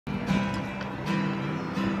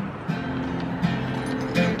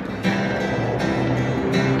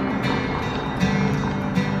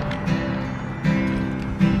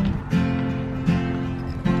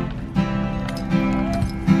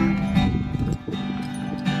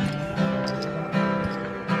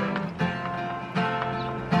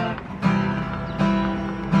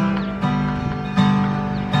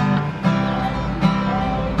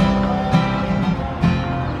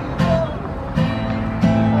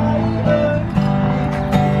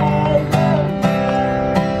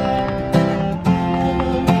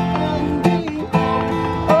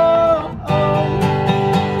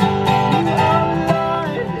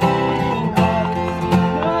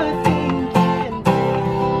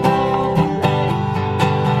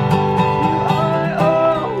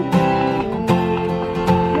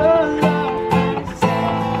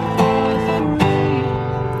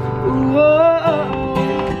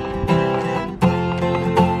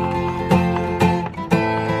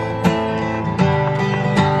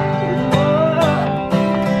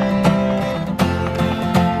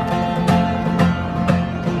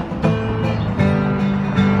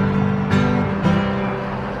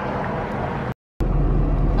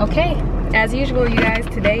Okay, as usual, you guys,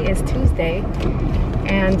 today is Tuesday,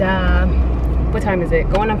 and what time is it?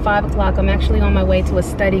 Going on 5 o'clock. I'm actually on my way to a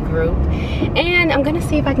study group, and I'm gonna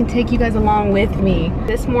see if I can take you guys along with me.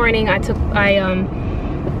 This morning,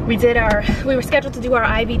 we were scheduled to do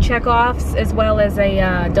our IV checkoffs as well as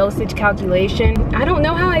a dosage calculation. I don't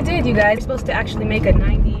know how I did, you guys. You're supposed to actually make a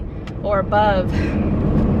 90 or above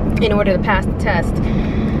in order to pass the test,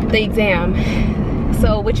 the exam.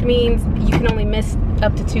 So, which means you can only miss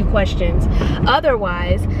up to 2 questions.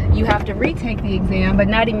 Otherwise, you have to retake the exam, but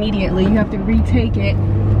not immediately. You have to retake it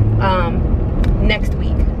next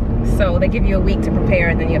week. So they give you a week to prepare,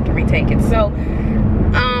 and then you have to retake it. So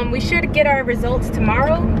we should get our results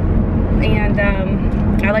tomorrow, and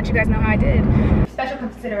I'll let you guys know how I did. Special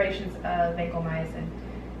considerations of vancomycin.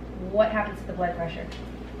 What happens to the blood pressure?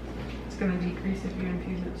 It's going to decrease if you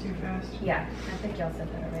infuse it too fast. Yeah, I think y'all said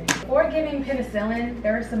that already. Before giving penicillin,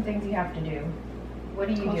 there are some things you have to do. What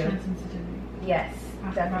do you do? Culture sensitivity. Yes,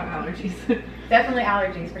 definitely. About allergies. Definitely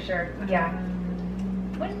allergies, for sure. Yeah.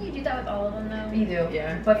 Wouldn't you do that with all of them though? You do.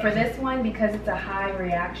 Yeah. But for this one, because it's a high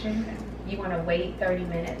reaction, you want to wait 30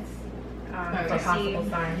 minutes for possible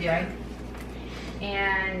signs, right?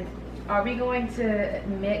 And are we going to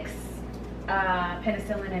mix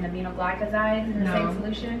penicillin and aminoglycosides in the same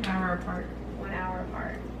solution? 1 hour apart. 1 hour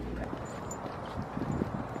apart.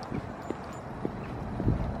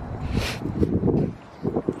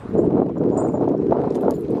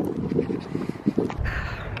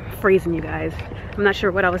 Freezing, you guys. I'm not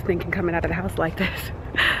sure what I was thinking coming out of the house like this.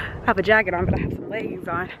 I have a jacket on, but I have some leggings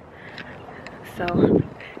on. So,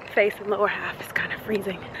 face and lower half is kind of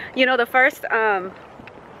freezing. You know, the first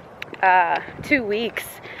 2 weeks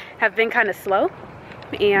have been kind of slow.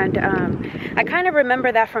 And I kind of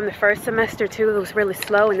remember that from the first semester too. It was really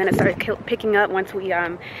slow, and then it started picking up once we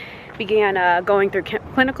began going through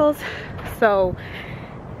clinicals. So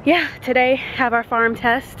yeah, today have our pharm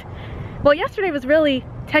test. Well, yesterday was really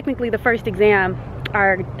technically the first exam,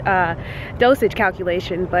 our dosage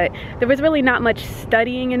calculation, but there was really not much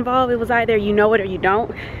studying involved. It was either you know it or you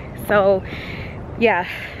don't. So yeah,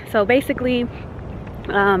 so basically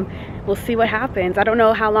we'll see what happens. I don't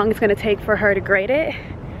know how long it's going to take for her to grade it,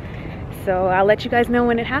 so I'll let you guys know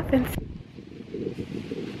when it happens.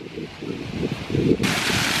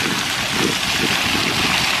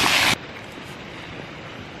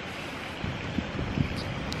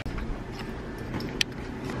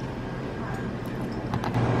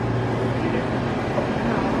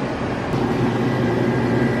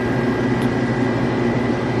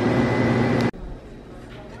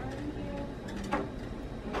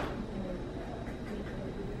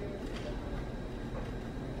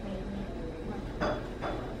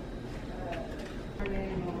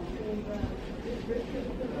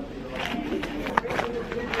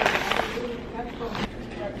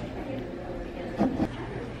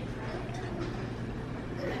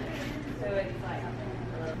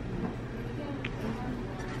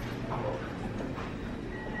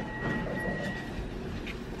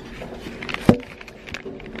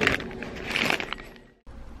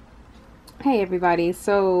 Hey everybody,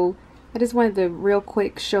 so I just wanted to real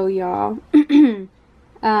quick show y'all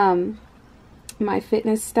my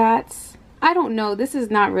fitness stats. I don't know, this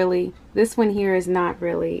one here is not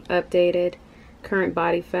really updated, current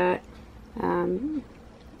body fat,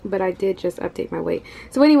 but I did just update my weight.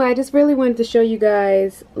 So anyway, I just really wanted to show you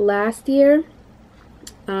guys last year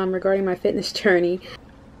regarding my fitness journey.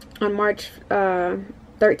 On March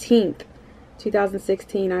 13th,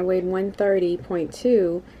 2016, I weighed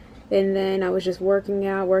 130.2. And then I was just working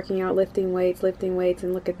out, lifting weights,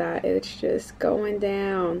 and look at that. It's just going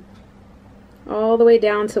down. All the way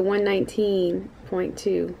down to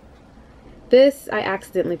 119.2. This I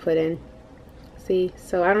accidentally put in. See?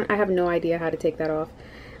 So I have no idea how to take that off.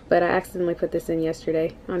 But I accidentally put this in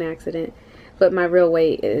yesterday on accident. But my real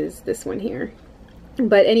weight is this one here.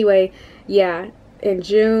 But anyway, yeah, in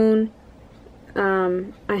June,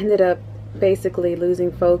 I ended up basically losing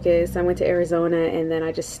focus. I went to Arizona, and then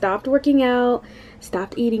I just stopped working out,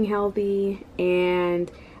 stopped eating healthy, and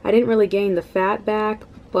I didn't really gain the fat back,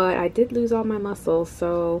 but I did lose all my muscles.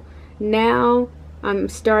 So now I'm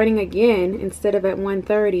starting again. Instead of at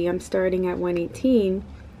 130, I'm starting at 118.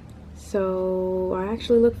 So I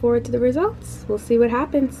actually look forward to the results. We'll see what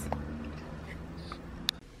happens.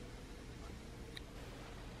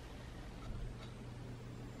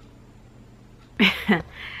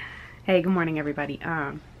 Hey, good morning everybody.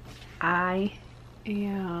 I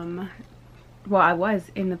was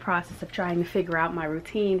in the process of trying to figure out my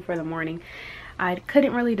routine for the morning. I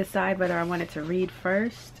couldn't really decide whether I wanted to read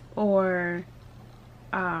first or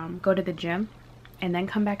go to the gym and then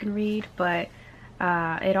come back and read, but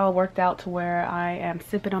it all worked out to where I am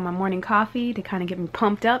sipping on my morning coffee to kind of get me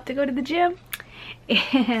pumped up to go to the gym.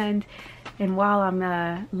 And while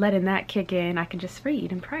I'm letting that kick in, I can just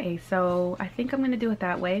read and pray. So I think I'm going to do it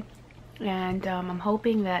that way. And I'm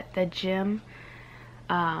hoping that the gym,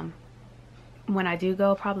 when I do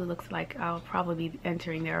go, probably looks like I'll probably be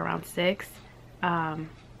entering there around 6.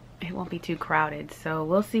 It won't be too crowded, so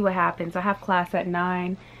we'll see what happens. I have class at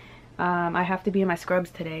 9. I have to be in my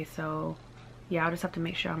scrubs today, so yeah, I'll just have to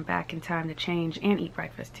make sure I'm back in time to change and eat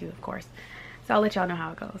breakfast too, of course. So I'll let y'all know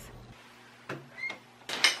how it goes.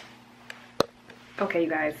 Okay, you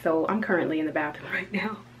guys, so I'm currently in the bathroom right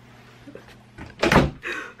now.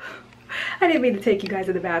 I didn't mean to take you guys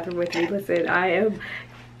in the bathroom with me. Listen,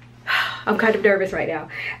 I'm kind of nervous right now.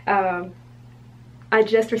 I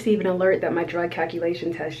just received an alert that my drug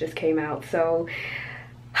calculation test just came out, so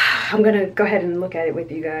I'm gonna go ahead and look at it with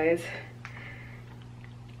you guys.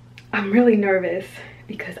 I'm really nervous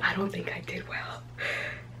because I don't think I did well.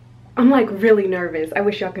 I'm like really nervous. I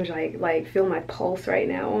wish y'all could like feel my pulse right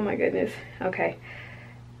now. Oh my goodness. Okay.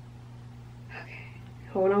 Okay.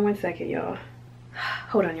 Hold on one second, y'all.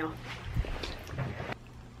 Hold on, y'all.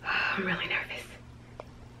 I'm really nervous.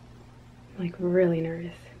 Like really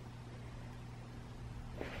nervous.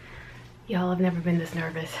 Y'all, I've never been this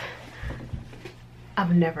nervous.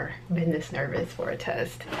 I've never been this nervous for a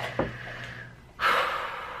test.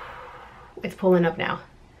 It's pulling up now.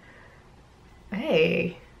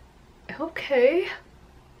 Hey, okay.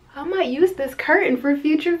 I might use this curtain for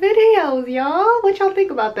future videos, y'all. What y'all think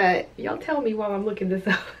about that? Y'all tell me while I'm looking this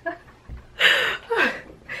up.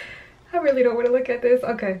 I really don't want to look at this.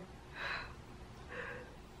 Okay.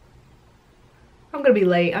 I'm gonna be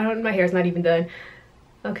late. My hair's not even done.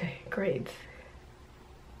 Okay, great.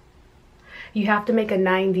 You have to make a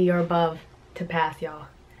 90 or above to pass, y'all.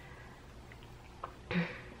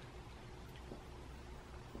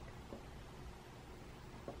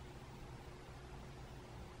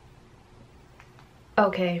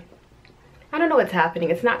 Okay, I don't know what's happening.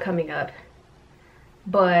 It's not coming up,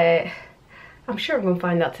 but I'm sure I'm gonna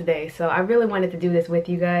find out today. So I really wanted to do this with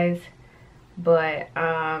you guys, but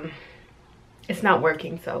it's not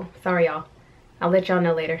working, so sorry y'all. I'll let y'all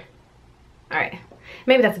know later. All right,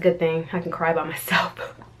 maybe that's a good thing. I can cry by myself.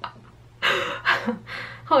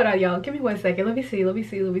 Hold on, y'all, give me 1 second. Let me see.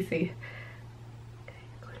 Okay,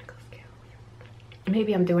 clinical skills.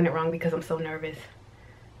 Maybe I'm doing it wrong because I'm so nervous.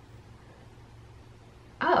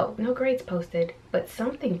 Oh, no grades posted, but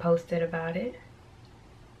something posted about it.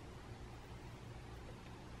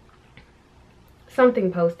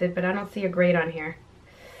 Something posted, but I don't see a grade on here.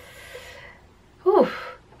 Whew,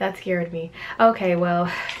 that scared me. Okay,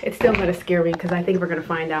 well, it's still gonna scare me because I think we're gonna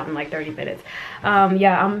find out in like 30 minutes.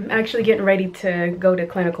 Yeah, I'm actually getting ready to go to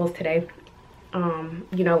clinicals today.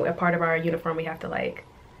 You know, a part of our uniform, we have to like,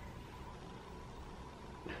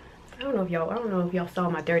 I don't know if y'all saw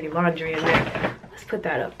my dirty laundry in there. Let's put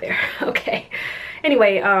that up there. Okay.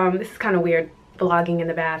 Anyway, this is kind of weird vlogging in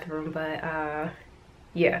the bathroom, but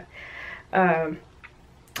yeah.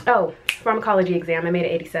 Oh, pharmacology exam. I made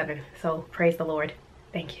it 87. So praise the Lord.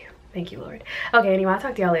 Thank you, Lord. Okay, anyway, I'll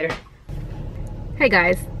talk to y'all later. Hey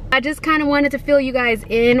guys, I just kind of wanted to fill you guys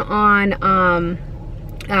in on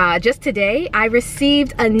just today I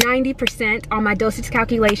received a 90% on my dosage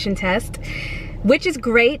calculation test, which is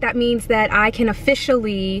great. That means that I can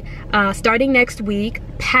officially, starting next week,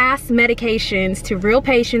 pass medications to real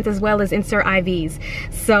patients as well as insert IVs.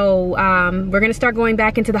 So we're gonna start going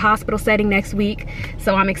back into the hospital setting next week.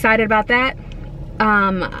 So I'm excited about that.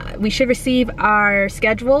 We should receive our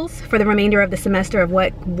schedules for the remainder of the semester of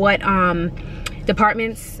what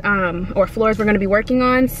departments or floors we're gonna be working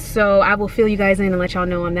on. So I will fill you guys in and let y'all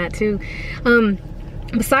know on that too.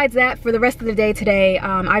 Besides that, for the rest of the day today,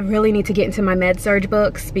 I really need to get into my med-surg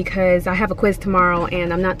books because I have a quiz tomorrow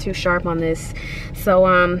and I'm not too sharp on this.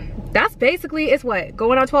 So that's basically, it's what,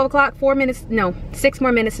 going on 12 o'clock, 6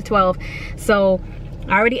 more minutes to 12. So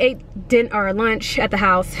I already ate dinner or lunch at the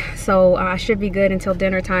house, so I should be good until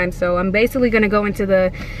dinner time. So I'm basically gonna go into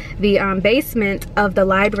the basement of the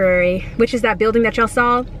library, which is that building that y'all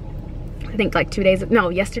saw, I think like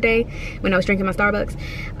yesterday when I was drinking my Starbucks.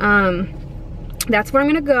 That's where I'm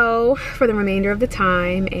gonna go for the remainder of the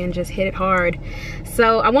time and just hit it hard.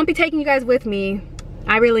 So I won't be taking you guys with me.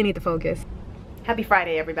 I really need to focus. Happy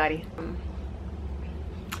Friday, everybody.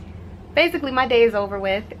 Basically my day is over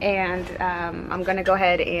with, and I'm gonna go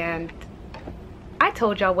ahead and I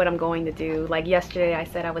told y'all what I'm going to do. Like yesterday I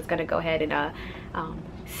said I was gonna go ahead and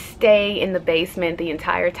stay in the basement the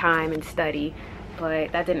entire time and study,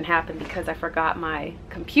 but that didn't happen because I forgot my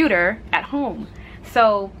computer at home.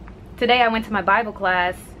 So today I went to my Bible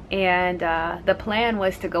class And the plan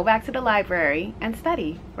was to go back to the library and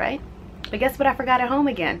study, right? But guess what I forgot at home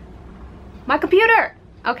again? My computer.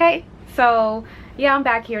 Okay, so yeah, I'm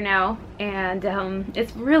back here now, and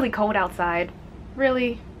it's really cold outside.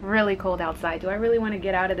 Really cold outside. Do I really want to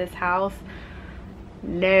get out of this house?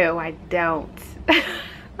 No, I don't.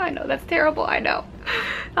 I know that's terrible. I know.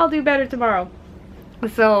 I'll do better tomorrow.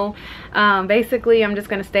 So basically I'm just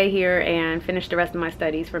going to stay here and finish the rest of my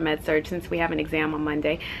studies for med-surg since we have an exam on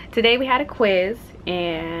Monday. Today we had a quiz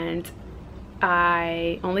and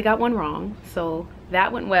I only got one wrong, so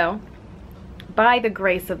that went well by the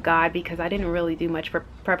grace of God, because I didn't really do much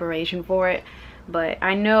preparation for it. But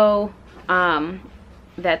I know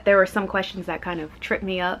that there were some questions that kind of tripped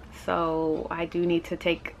me up, so I do need to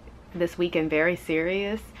take this weekend very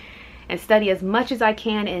serious and study as much as I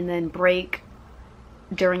can, and then break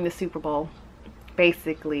during the Super Bowl,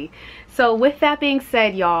 basically. So with that being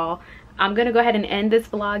said, y'all, I'm gonna go ahead and end this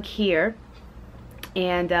vlog here,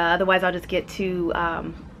 and otherwise I'll just get too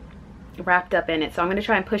wrapped up in it. So I'm gonna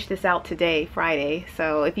try and push this out today, Friday.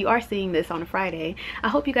 So if you are seeing this on a Friday, I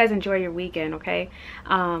hope you guys enjoy your weekend, okay?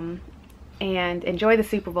 And enjoy the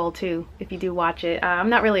Super Bowl too if you do watch it. I'm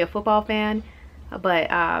not really a football fan,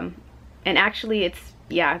 but and actually it's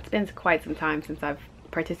been quite some time since I've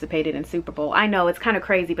participated in Super Bowl. I know it's kind of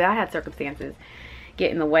crazy, but I had circumstances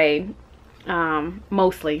get in the way,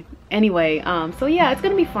 mostly anyway. So yeah, it's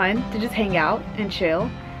gonna be fun to just hang out and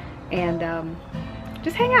chill and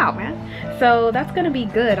just hang out, man. So that's gonna be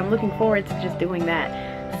good. I'm looking forward to just doing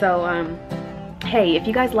that. So hey, if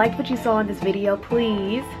you guys liked what you saw in this video,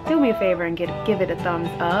 please do me a favor and give it a thumbs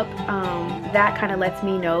up. That kind of lets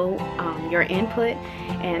me know your input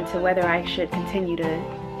and to whether I should continue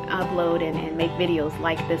to upload and make videos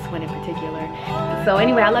like this one in particular. So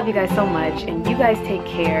anyway, I love you guys so much, and you guys take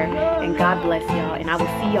care, and God bless y'all, and I will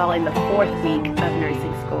see y'all in the 4th week of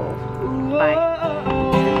nursing school. Bye.